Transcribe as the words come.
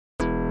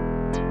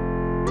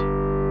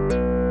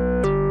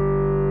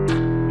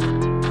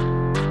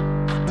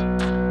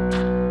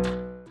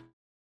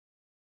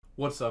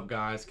What's up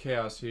guys,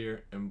 K-Aus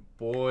here, and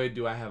boy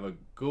do I have a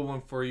good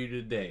one for you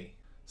today.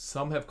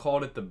 Some have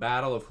called it the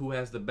battle of who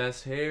has the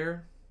best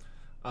hair,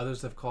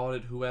 others have called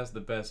it who has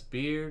the best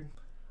beard.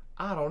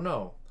 I don't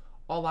know.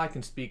 All I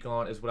can speak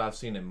on is what I've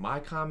seen in my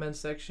comment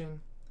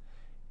section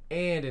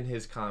and in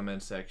his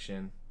comment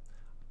section.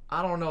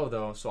 I don't know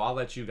though, so I'll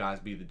let you guys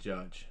be the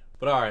judge.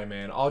 But alright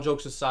man, all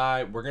jokes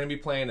aside, we're going to be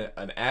playing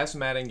an ass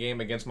Madden game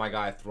against my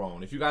guy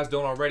Throne. If you guys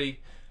don't already,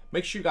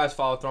 make sure you guys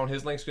follow Throne.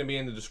 His link's going to be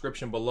in the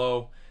description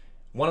below.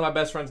 One of my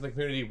best friends in the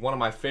community, one of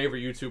my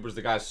favorite YouTubers.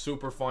 The guy's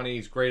super funny,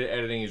 he's great at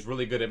editing, he's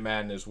really good at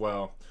Madden as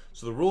well.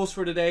 So the rules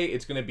for today,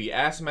 it's going to be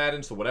ass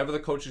Madden, so whatever the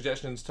coach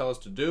suggestions tell us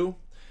to do.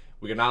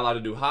 We're not allowed to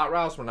do hot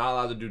routes, we're not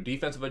allowed to do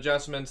defensive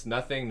adjustments,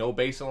 nothing, no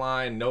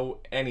baseline, no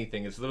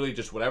anything. It's literally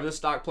just whatever the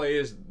stock play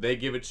is, they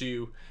give it to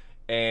you.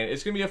 And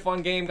it's going to be a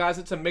fun game, guys.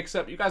 It's a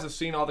mix-up. You guys have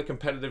seen all the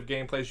competitive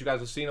gameplays, you guys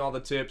have seen all the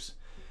tips.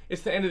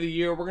 It's the end of the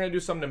year, we're going to do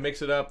something to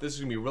mix it up. This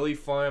is going to be really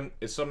fun.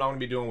 It's something I'm going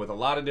to be doing with a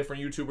lot of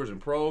different YouTubers and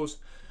pros.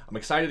 I'm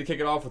excited to kick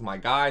it off with my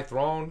guy,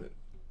 Throne.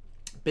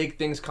 Big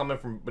things coming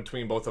from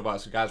between both of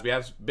us. Guys, we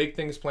have big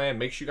things planned.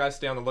 Make sure you guys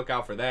stay on the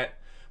lookout for that.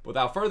 But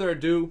without further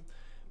ado,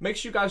 make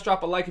sure you guys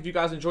drop a like if you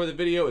guys enjoy the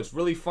video. It's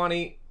really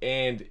funny,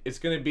 and it's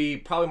going to be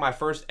probably my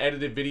first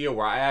edited video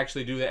where I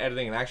actually do the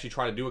editing and actually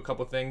try to do a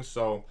couple things.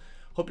 So,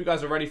 hope you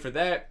guys are ready for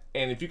that.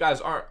 And if you guys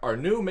are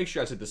new, make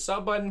sure you guys hit the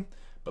sub button.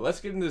 But let's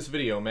get into this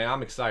video, man.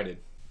 I'm excited.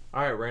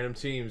 Alright, random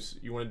teams.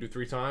 You want to do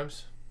 3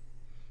 times?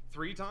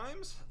 3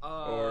 times?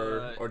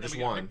 Or just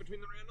one? Pick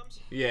between the randoms?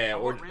 Yeah,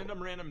 or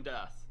random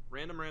death.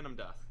 Random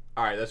death.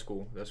 Alright, that's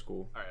cool. That's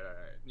cool. Alright.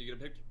 You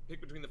gonna pick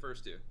between the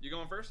first 2. You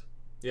going first?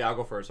 Yeah, I'll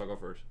go first.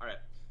 Alright.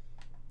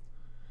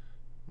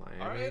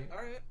 Miami.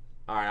 Alright.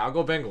 Alright, I'll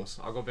go Bengals.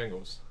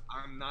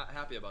 I'm not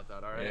happy about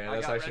that, alright? Yeah,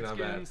 that's actually not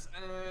bad. Redskins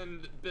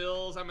and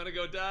Bills. I'm gonna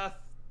go death.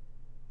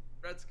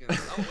 Redskins.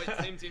 Oh wait,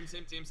 same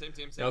team.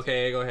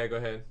 Okay, go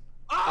ahead.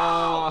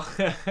 Oh!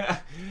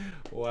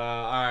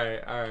 Wow.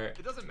 Alright.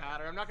 It doesn't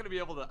matter. I'm not gonna be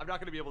able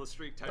to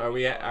streak.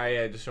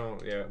 Yeah, just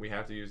don't. Yeah, we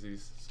have to use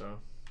these. So.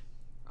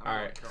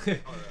 Alright. You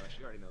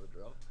already know the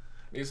drill.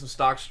 Need some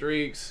stock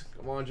streaks.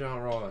 Come on, John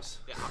Ross.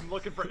 Yeah, I'm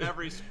looking for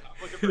every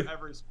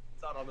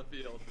shot on the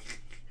field.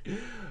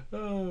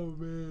 Oh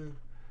man.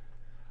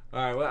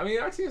 Alright, well, I mean,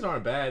 our teams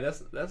aren't bad.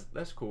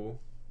 That's cool.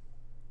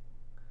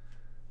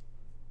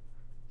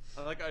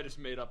 I like I just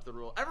made up the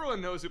rule.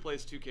 Everyone knows who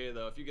plays 2K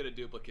though. If you get a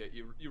duplicate,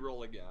 you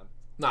roll again.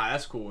 Nah,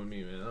 that's cool with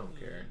me, man. I don't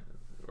care.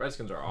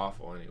 Redskins are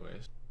awful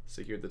anyways.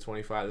 Secure at the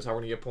 25. That's how we're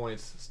gonna get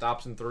points.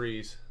 Stops and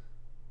threes.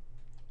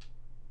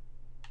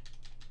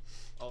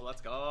 Oh, let's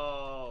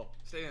go.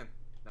 Stay in.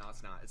 No,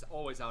 it's not. It's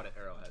always out at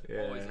Arrowhead.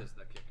 Yeah. Always is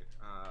the kicker.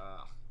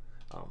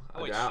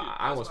 Wait, shoot.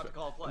 I almost about to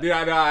call a play. Dude,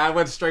 I know. I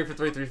went straight for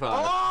 3-3-5.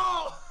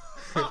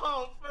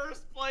 Oh,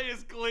 first play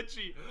is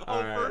glitchy.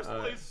 First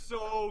play's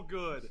so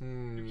good.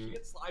 You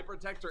can't slide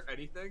protect or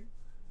anything.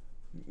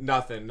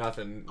 Nothing.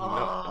 Nothing.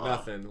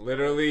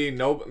 Literally,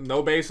 no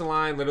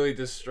baseline. Literally,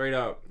 just straight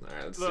up. All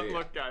right, let's see.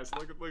 Look, guys.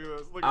 Look at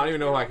this. I don't even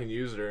know if I can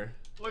use her.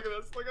 Look at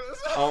this.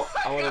 Oh,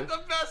 I got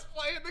the best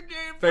play in the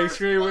game. Fake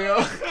screen wheel.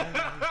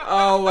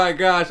 Oh my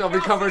gosh, I'll be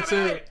covered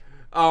too.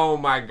 Oh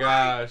my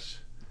gosh.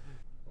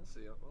 We'll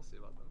see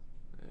about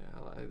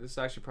that. Yeah, this is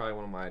actually probably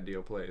one of my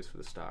ideal plays for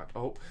the stock.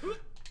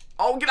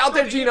 Oh, get out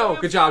there, Gino!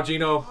 Good job,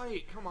 Gino.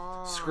 Come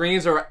on.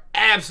 Screens are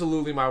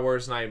absolutely my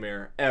worst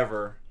nightmare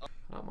ever.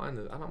 I don't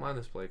mind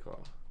this play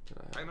call.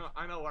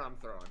 I know what I'm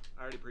throwing.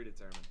 I already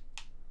predetermined.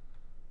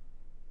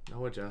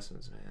 No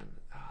adjustments, man.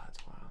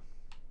 That's wild.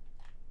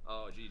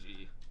 Oh,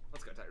 GG.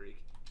 Let's go, Tyreek.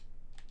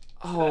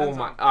 Oh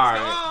my.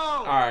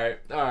 All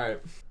right.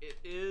 It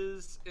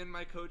is in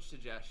my coach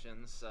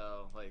suggestions,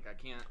 so like I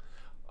can't.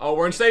 Oh,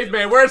 we're in safe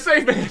man.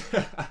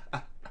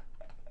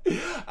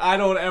 I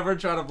don't ever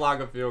try to block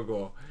a field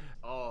goal.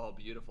 Oh,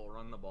 beautiful.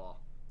 Run the ball.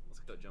 Let's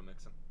go, Joe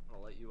Mixon.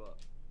 I'll light you up.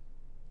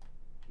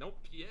 Nope,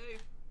 PA.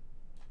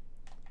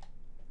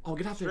 Oh,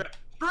 get out there.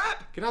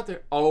 Strip! Get out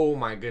there. Oh,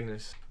 my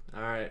goodness.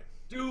 All right.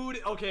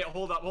 Dude, okay,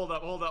 hold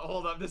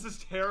up. This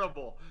is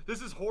terrible.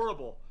 This is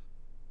horrible.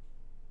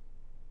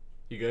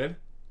 You good?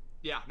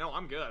 Yeah, no,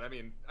 I'm good. I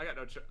mean, I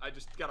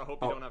just gotta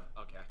hope you don't have.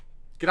 Okay.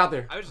 Get out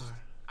there.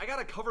 I got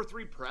a cover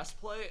 3 press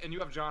play, and you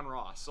have John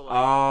Ross. So like,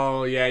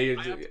 oh yeah, you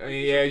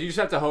just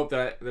have to hope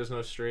that there's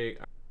no streak.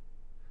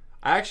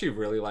 I actually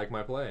really like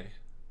my play.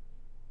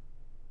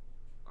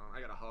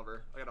 I gotta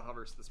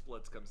hover so the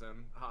splits comes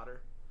in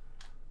hotter.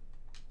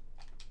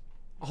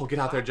 Oh, get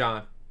out there,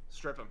 John.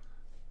 Strip him.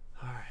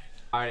 All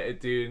right,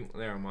 dude.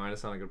 Never mind.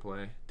 It's not a good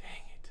play.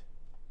 Dang it.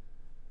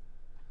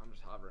 I'm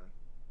just hovering.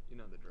 You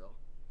know the drill.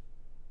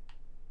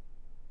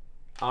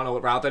 I don't know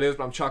what route that is,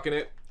 but I'm chucking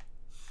it.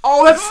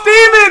 Oh, that's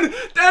Steven!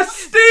 That's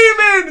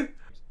Steven!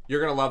 You're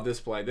gonna love this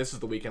play. This is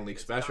the weekend league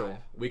special.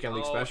 Weekend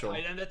league special.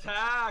 Tight end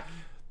attack.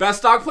 Best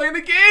stock play in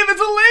the game.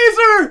 It's a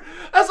laser.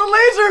 That's a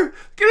laser.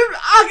 Get it.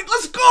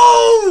 Let's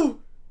go.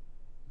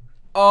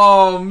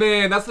 Oh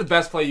man, that's the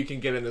best play you can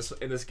get in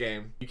this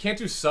game. You can't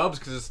do subs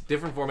because it's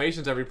different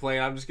formations every play,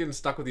 and I'm just getting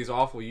stuck with these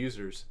awful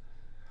users.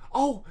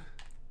 Oh,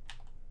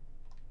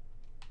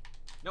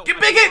 No, Get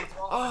Pickett!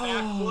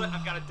 Back foot.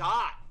 I've got a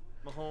dot.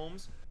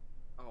 Mahomes.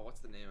 Oh,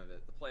 what's the name of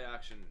it? The play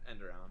action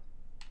end around.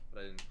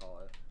 But I didn't call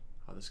it.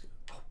 Oh, this.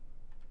 Oh.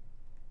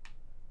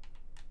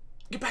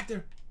 Get back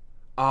there.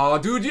 Oh,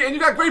 dude, and you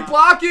got great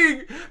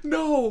blocking.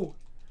 No.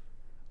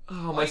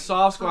 Oh, my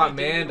soft squad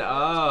manned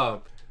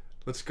up.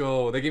 Let's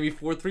go. They gave me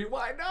 4-3.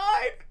 Why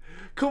not?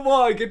 Come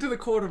on, get to the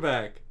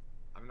quarterback.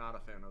 I'm not a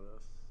fan of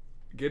this.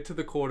 Get to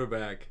the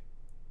quarterback.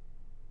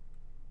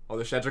 Oh,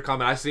 the sheds are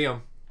coming. I see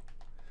them.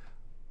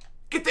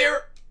 Get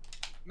there.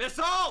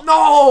 Missile.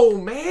 No,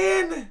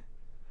 man.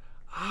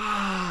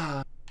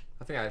 Ah.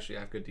 I think I actually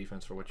have good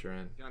defense for what you're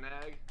in. You on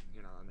ag?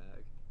 You're not on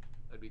ag.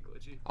 That'd be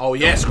glitchy. Oh,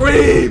 yeah,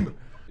 scream.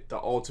 The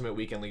ultimate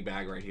weekend league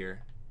bag right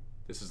here.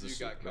 This is the. You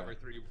got cover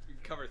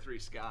three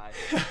sky.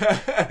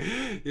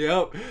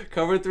 Yep,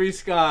 cover 3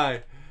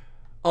 sky.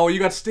 Oh, you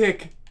got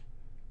stick.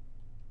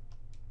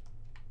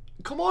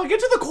 Come on, get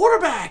to the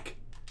quarterback.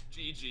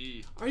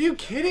 GG. Are you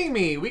kidding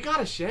me? We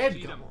got a shed.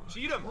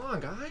 Cheat him. Come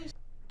on, guys.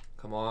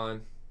 Come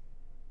on.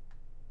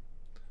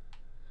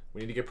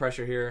 We need to get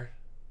pressure here.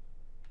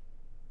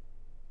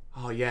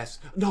 Oh, yes.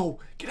 No,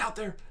 get out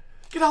there.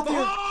 Get out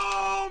there.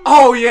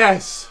 Oh,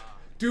 yes.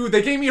 Dude,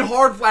 they gave me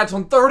hard flats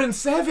on 3rd and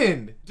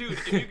 7. Dude,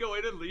 if you go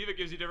in and leave, it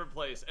gives you a different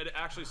place. And it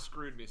actually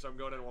screwed me, so I'm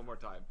going in one more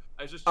time.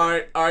 I just all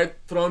right.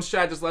 Thrones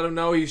chat, just let him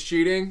know he's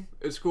cheating.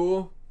 It's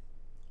cool.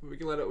 We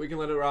can let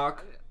it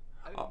rock.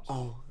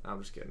 Oh, I'm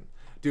just kidding.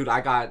 Dude,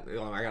 I got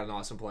an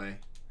awesome play.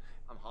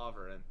 I'm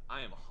hovering.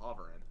 I am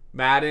hovering.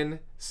 Madden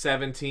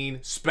 17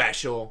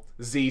 special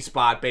Z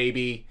spot,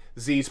 baby.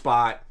 Z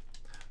spot.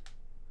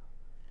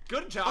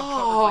 Good job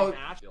covering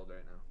Nashville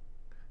right now.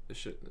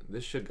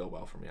 This should go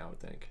well for me, I would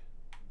think.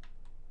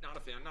 Not a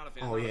fan. Not a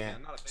fan. Oh, not yeah. A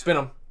fan, not a fan. Spin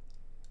him.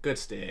 Good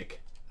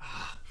stick.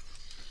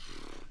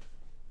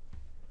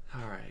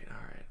 All right.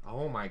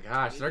 Oh my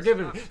gosh, they're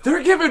giving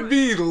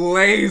me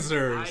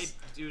lasers.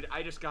 Dude,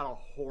 I just got a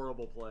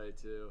horrible play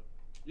too.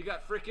 You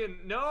got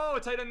freaking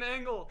tight end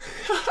angle.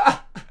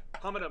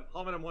 Hum at him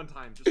one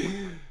time. Just one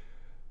time.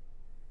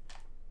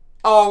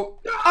 Oh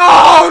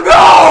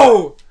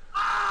no!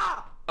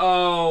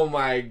 Oh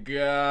my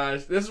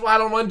gosh, this is why I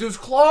don't want dudes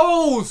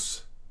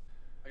close.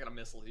 I got a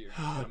missile here.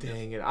 Oh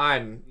dang it,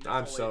 I'm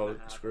so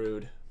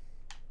screwed.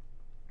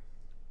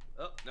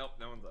 Oh nope,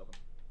 no one's open.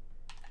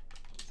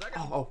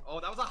 Oh,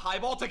 that was a high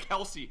ball to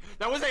Kelsey.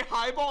 That was a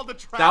high ball to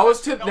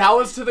Travis. That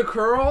was to the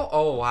curl.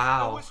 Oh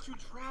wow. That was to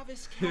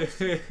Travis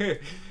Kelsey.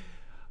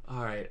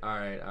 All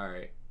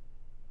right.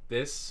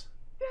 This.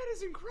 That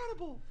is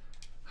incredible.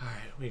 All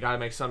right, we gotta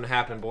make something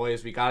happen,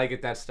 boys. We gotta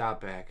get that stop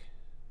back.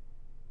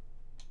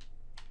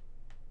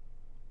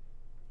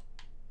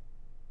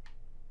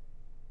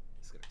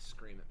 It's gonna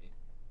scream at me.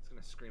 It's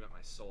gonna scream at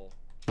my soul.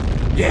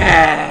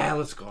 Yeah,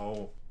 let's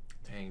go.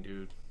 Dang,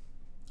 dude.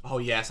 Oh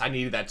yes, I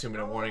needed that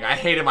 2-minute warning. I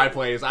hated my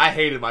plays. No!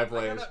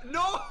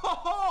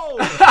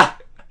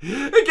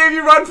 It gave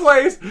you run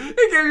plays.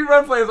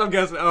 I'm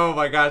guessing. Oh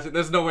my gosh,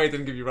 there's no way it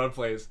didn't give you run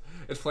plays.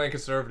 It's playing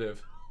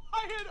conservative.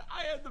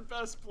 I had the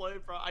best play,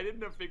 bro. I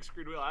didn't have big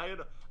screen wheel. I had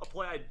a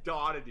play I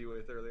dotted you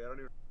with earlier. I don't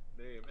even know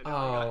name. And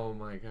oh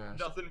my gosh.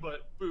 Nothing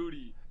but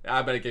booty.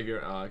 I bet it gave you.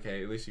 Oh,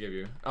 okay. At least you gave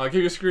you. Oh, it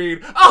gave you a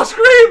screen. Oh,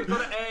 scream! Go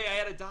to A. I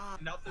had a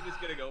dot. Nothing is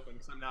getting open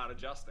because I'm not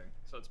adjusting,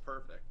 so it's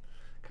perfect.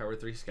 Cover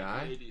 3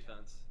 sky. DDA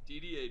defense.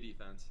 DDA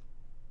defense.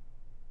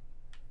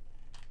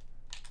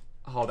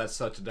 Oh, that's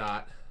such a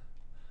dot.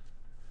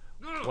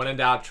 When in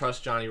doubt,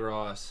 trust Johnny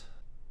Ross.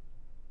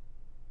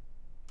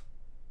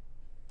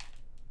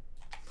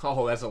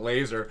 Oh, that's a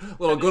laser.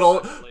 Little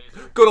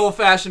good old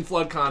fashioned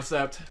flood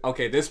concept.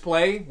 Okay, this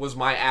play was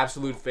my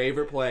absolute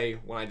favorite play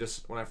when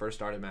I first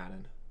started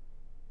Madden.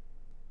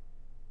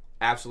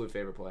 Absolute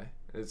favorite play.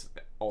 It's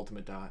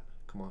ultimate dot.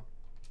 Come on.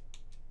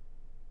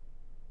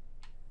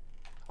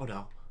 Oh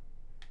no.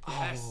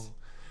 Yes. Oh,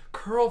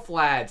 curl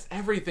flats.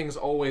 Everything's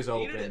always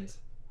open.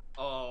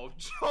 Oh,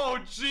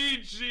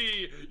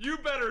 GG. You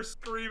better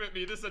scream at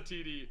me. This is a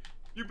TD.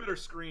 You better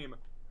scream.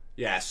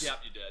 Yes. Yep,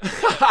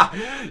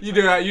 you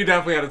did. You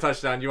definitely had a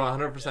touchdown. You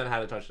 100%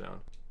 had a touchdown.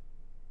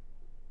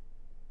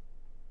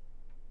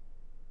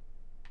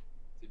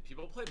 Dude,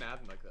 people play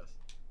Madden like this.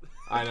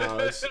 I know.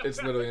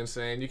 It's literally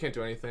insane. You can't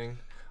do anything.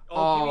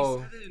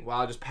 Oh,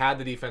 wow. Just pad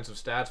the defensive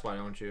stats. Why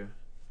don't you?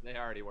 They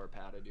already were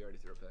padded. You already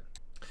threw a pick.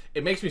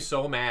 It makes me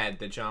so mad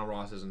that John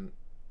Ross isn't.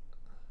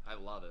 I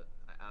love it.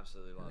 I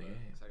absolutely love it.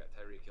 So I got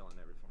Tyreek Hill in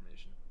every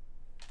formation.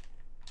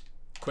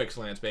 Quick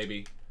slants,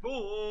 baby. Boom!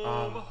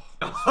 Oh.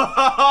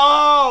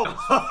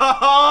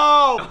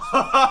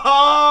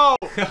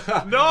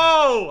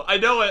 No! I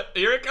know it.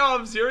 Here it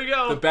comes. Here we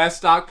go. The best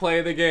stock play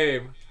of the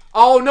game.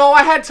 Oh no!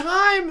 I had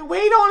time. Wait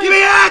on it. Give me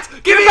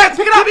it! Give me it!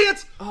 Pick it up! Give me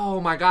it! Oh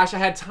my gosh! I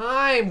had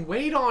time.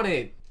 Wait on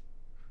it.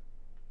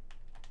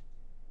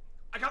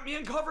 I got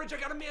man coverage. I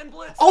got a man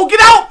blitz. Oh,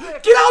 get out!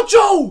 Get out,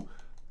 Joe!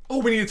 Oh,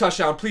 we need a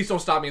touchdown. Please don't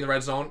stop me in the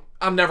red zone.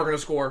 I'm never gonna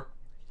score.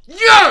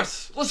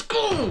 Yes! Let's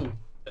go!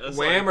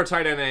 Wham or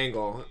tight end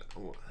angle?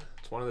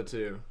 It's one of the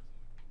two.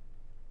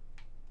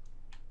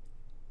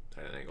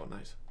 Tight end angle,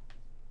 nice.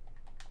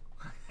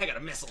 I got a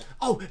missile.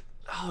 Oh,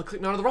 Oh,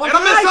 click no, the wrong And a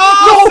guy. miss. No,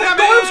 Oh, don't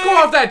let him score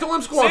off that. Don't let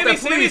him score off that,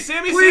 please.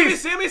 Sammy.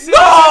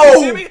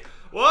 No!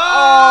 Whoa,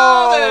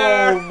 Oh,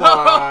 there.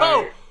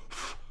 my.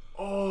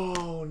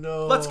 Oh,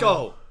 no. Let's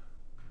go.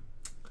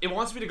 It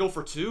wants me to go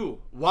for 2.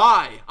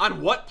 Why?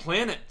 On what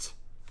planet?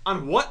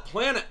 On what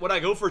planet would I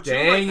go for 2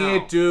 right now?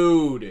 Dang it,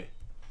 dude.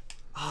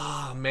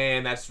 Ah,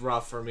 man, that's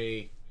rough for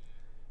me.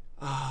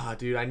 Ah,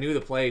 dude, I knew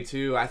the play,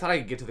 too. I thought I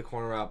could get to the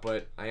corner route,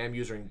 but I am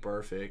using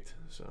perfect,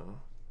 so.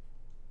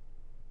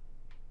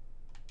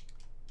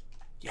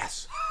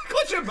 Yes.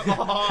 Glitch him.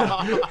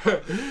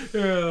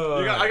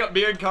 Oh. I got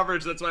me in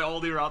coverage. That's my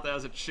only route that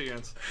has a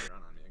chance.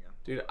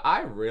 Dude,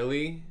 I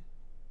really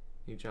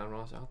need John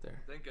Ross out there.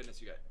 Thank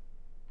goodness you got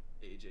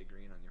AJ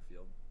Green on your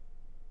field.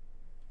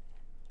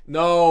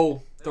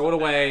 No, throw it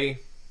away.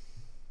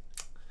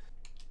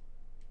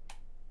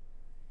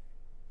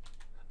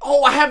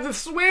 Oh, I have the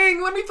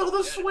swing. Let me throw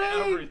the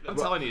swing. I'm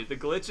telling you, the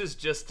glitch is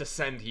just to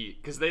send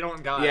heat because they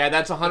don't got. Yeah,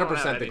 that's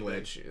 100% the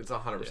glitch. It's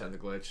 100% the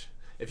glitch.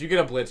 If you get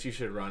a blitz, you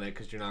should run it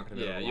because you're not going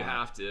to be able to. Yeah, you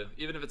have to,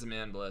 even if it's a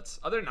man blitz.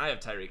 Other than I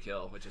have Tyreek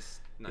Hill, which is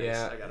nice.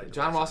 Yeah,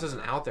 John Ross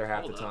isn't out there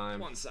half the time.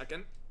 1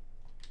 second.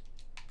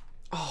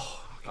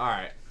 Oh, all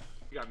right.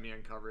 You got me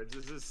in coverage.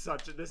 This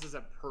is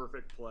a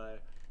perfect play.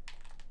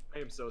 I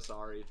am so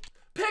sorry.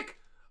 Pick.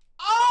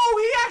 Oh,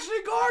 he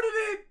actually guarded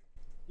it.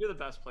 You're the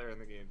best player in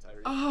the game,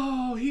 Tyreek.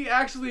 Oh, he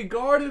actually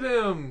guarded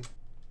him.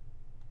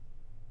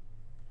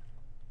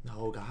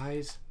 No,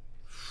 guys.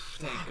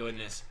 Thank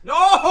goodness.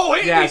 No,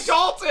 Andy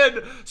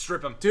Dalton!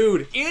 Strip him.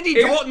 Dude. Andy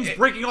Dalton's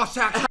breaking off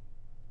sacks.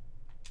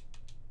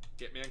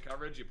 Get man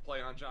coverage, you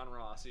play on John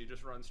Ross. So you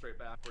just run straight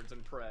backwards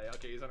and pray.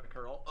 Okay, he's on a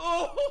curl.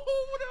 Oh,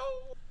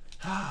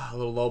 no. A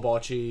little low ball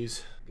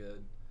cheese.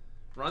 Good.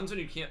 Runs when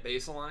you can't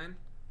baseline.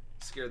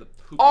 Scare the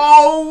poop.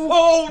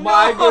 Oh,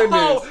 my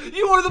goodness.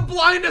 You are the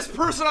blindest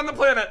person on the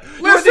planet.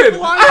 Listen,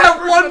 I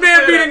have one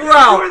man beating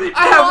route.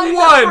 I have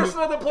one. Person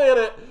on the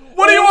planet.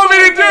 What do you want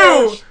me to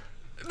do?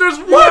 There's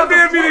one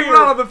man beating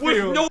route on the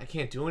field. I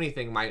can't do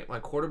anything. My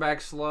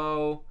quarterback's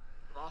slow.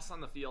 Ross on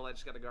the field. I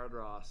just got to guard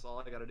Ross. All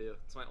I got to do.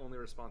 It's my only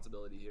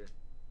responsibility here.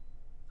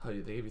 Oh,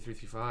 they gave you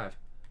 3-3-5.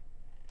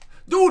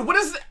 Dude, what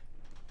is that?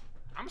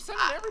 I'm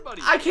sending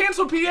everybody. I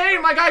cancel PA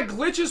and my guy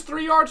glitches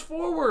 3 yards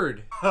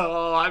forward.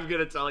 Oh, I'm going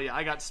to tell you.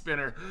 I got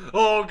spinner.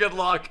 Oh, good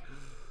luck.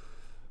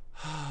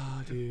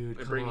 Oh, dude,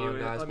 come bring on, you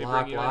guys. in.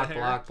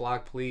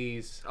 Block,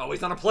 please. Oh,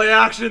 he's on a play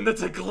action.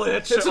 That's a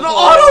glitch. It's an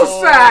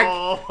auto sack.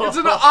 It's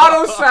an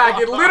auto sack.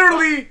 It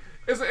literally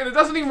is, and it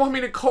doesn't even want me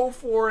to go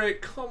for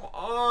it. Come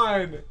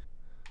on.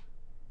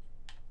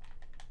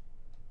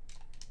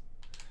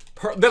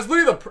 That's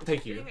literally the.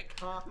 Thank you.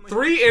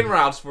 3 in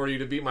routes for you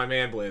to beat my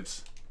man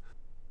blitz.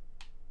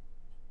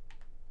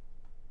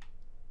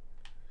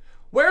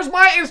 Where's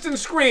my instant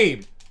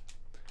scream?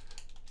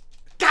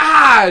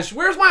 Gosh,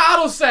 where's my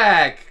auto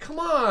sack? Come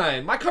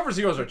on, my cover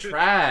zeros are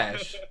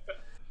trash.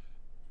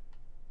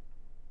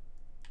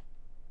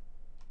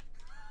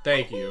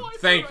 Thank you,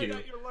 thank you.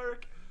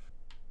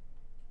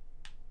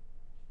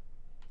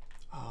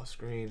 Oh,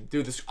 screen,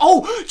 dude. This.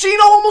 Oh,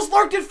 Gino almost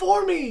lurked it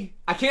for me.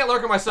 I can't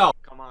lurk it myself.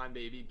 Come on,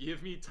 baby,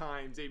 give me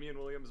time, Damian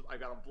Williams. I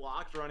got a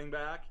blocked running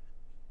back.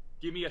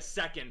 Give me a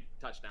second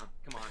touchdown.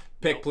 Come on.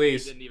 Pick, nope,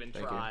 please. He didn't even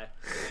try.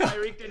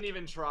 Tyreek didn't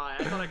even try.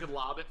 I thought I could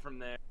lob it from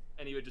there,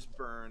 and he would just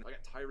burn. I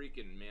got Tyreek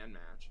in man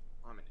match.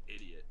 I'm an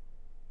idiot.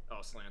 Oh,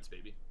 slants,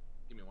 baby.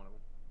 Give me one of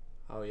them.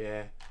 Oh,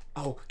 yeah.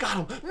 Oh,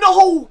 got him.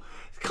 No!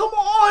 Come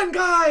on,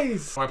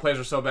 guys! My plays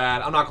are so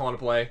bad. I'm not calling a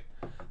play.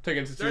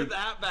 Taking to They're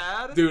that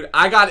bad? Dude,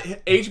 I got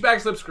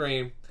H-back slip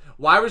screen,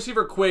 wide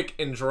receiver quick,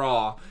 and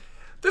draw.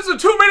 This is a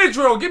 2-minute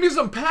drill. Give me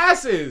some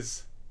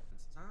passes.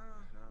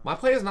 My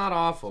play is not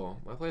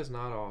awful. My play is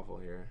not awful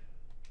here.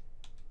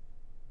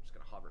 I'm just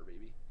gonna hover,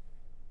 baby.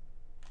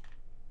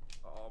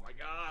 Oh my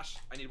gosh.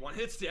 I need one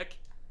hit stick.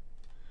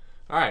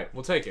 Alright,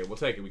 we'll take it. We'll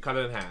take it. We cut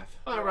it in half.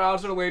 My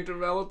routes are late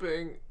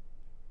developing.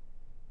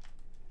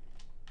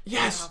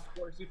 Yes!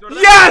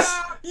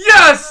 Yes!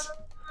 Yes!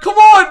 Come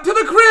on! To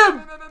the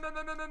crib!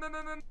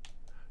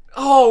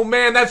 Oh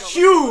man, that's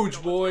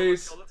huge,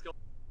 boys.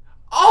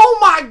 Oh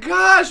my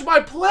gosh,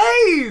 my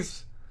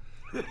plays!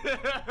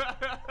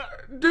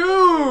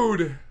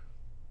 Dude!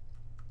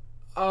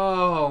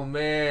 Oh,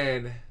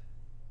 man.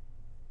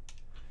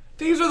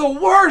 These are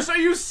the worst! Are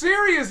you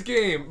serious,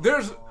 game?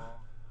 There's...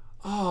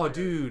 Oh,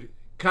 dude.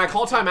 Can I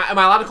call timeout? Am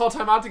I allowed to call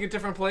timeout to get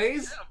different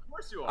plays? Yeah, of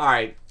course you are.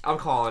 Alright, I'm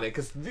calling it,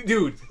 because,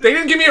 dude, they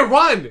didn't give me a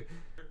run!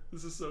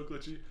 This is so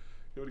glitchy.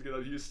 You want to get out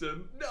of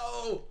Houston?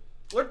 No!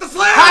 Look the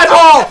slam! High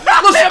ball!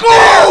 Let's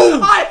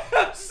go! I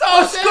am so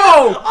Let's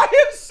go! I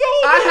am so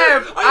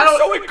I'm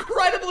so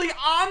incredibly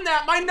on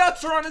that. My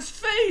nuts are on his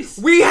face.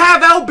 We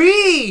have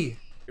LB!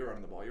 You're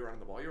running the ball. You're running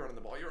the ball. You're running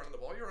the ball. You're running the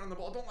ball. You're running the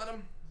ball. Don't let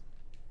him.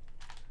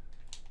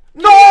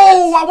 No!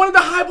 I wanted to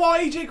highball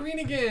AJ Green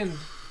again.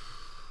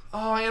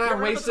 Oh, and I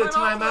wasted a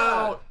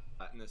timeout.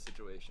 In this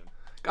situation.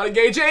 Gotta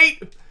gauge 8.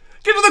 Get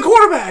to the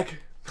quarterback.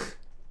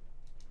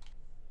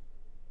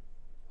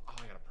 Oh,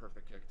 I got a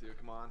perfect kick, dude.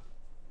 Come on.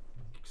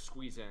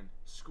 Squeeze in.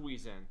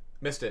 Squeeze in.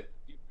 Missed it.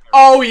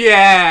 Oh,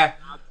 yeah.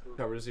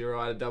 Cover 0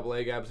 out of double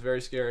A gaps.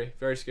 Very scary.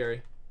 Very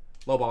scary.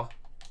 Low ball.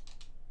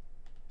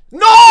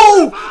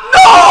 No!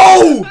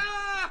 No!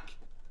 Back!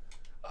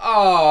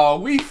 Oh,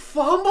 we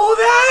fumble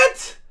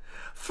that?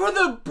 For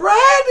the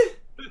bread?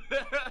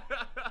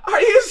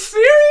 Are you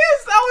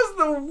serious? That was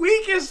the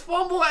weakest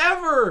fumble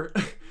ever.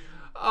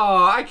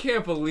 Oh, I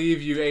can't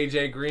believe you,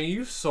 AJ Green.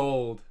 You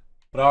sold.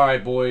 But all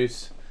right,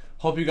 boys.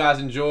 Hope you guys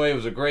enjoy. It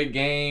was a great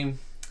game.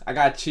 I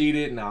got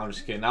cheated. No, I'm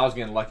just kidding. I was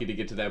getting lucky to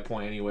get to that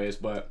point anyways.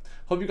 But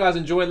hope you guys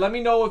enjoyed. Let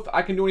me know if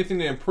I can do anything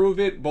to improve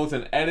it, both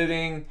in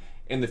editing,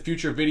 in the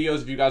future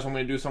videos. If you guys want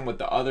me to do something with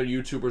the other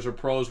YouTubers or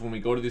pros when we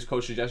go to these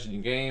coach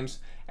suggestion games.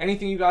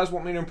 Anything you guys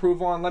want me to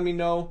improve on, let me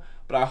know.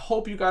 But I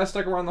hope you guys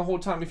stuck around the whole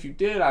time. If you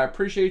did, I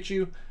appreciate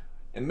you.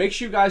 And make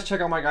sure you guys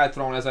check out my guy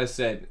Throne. As I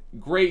said,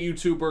 great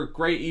YouTuber,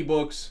 great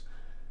ebooks,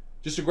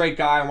 just a great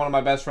guy and one of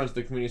my best friends in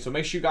the community. So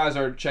make sure you guys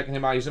are checking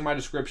him out. He's in my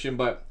description.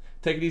 But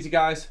take it easy,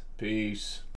 guys. Peace.